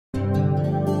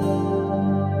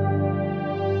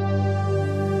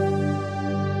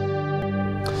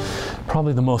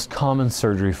Probably the most common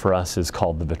surgery for us is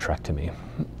called the vitrectomy.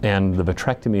 And the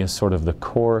vitrectomy is sort of the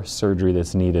core surgery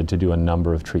that's needed to do a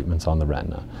number of treatments on the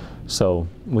retina. So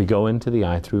we go into the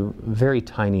eye through very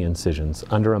tiny incisions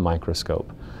under a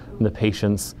microscope. And the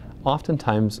patient's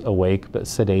oftentimes awake but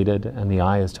sedated, and the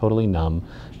eye is totally numb.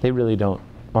 They really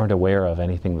aren't aware of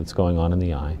anything that's going on in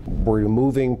the eye. We're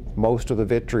removing most of the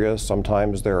vitreous.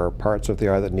 Sometimes there are parts of the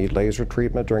eye that need laser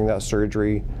treatment during that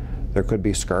surgery. There could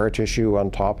be scar tissue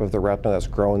on top of the retina that's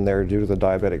grown there due to the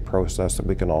diabetic process that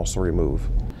we can also remove.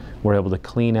 We're able to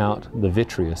clean out the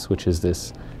vitreous, which is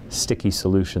this sticky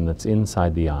solution that's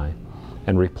inside the eye,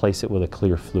 and replace it with a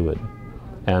clear fluid.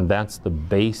 And that's the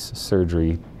base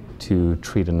surgery to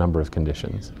treat a number of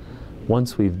conditions.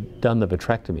 Once we've done the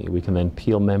vitrectomy, we can then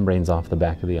peel membranes off the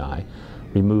back of the eye,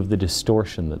 remove the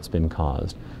distortion that's been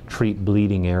caused, treat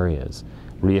bleeding areas,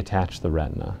 reattach the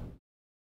retina.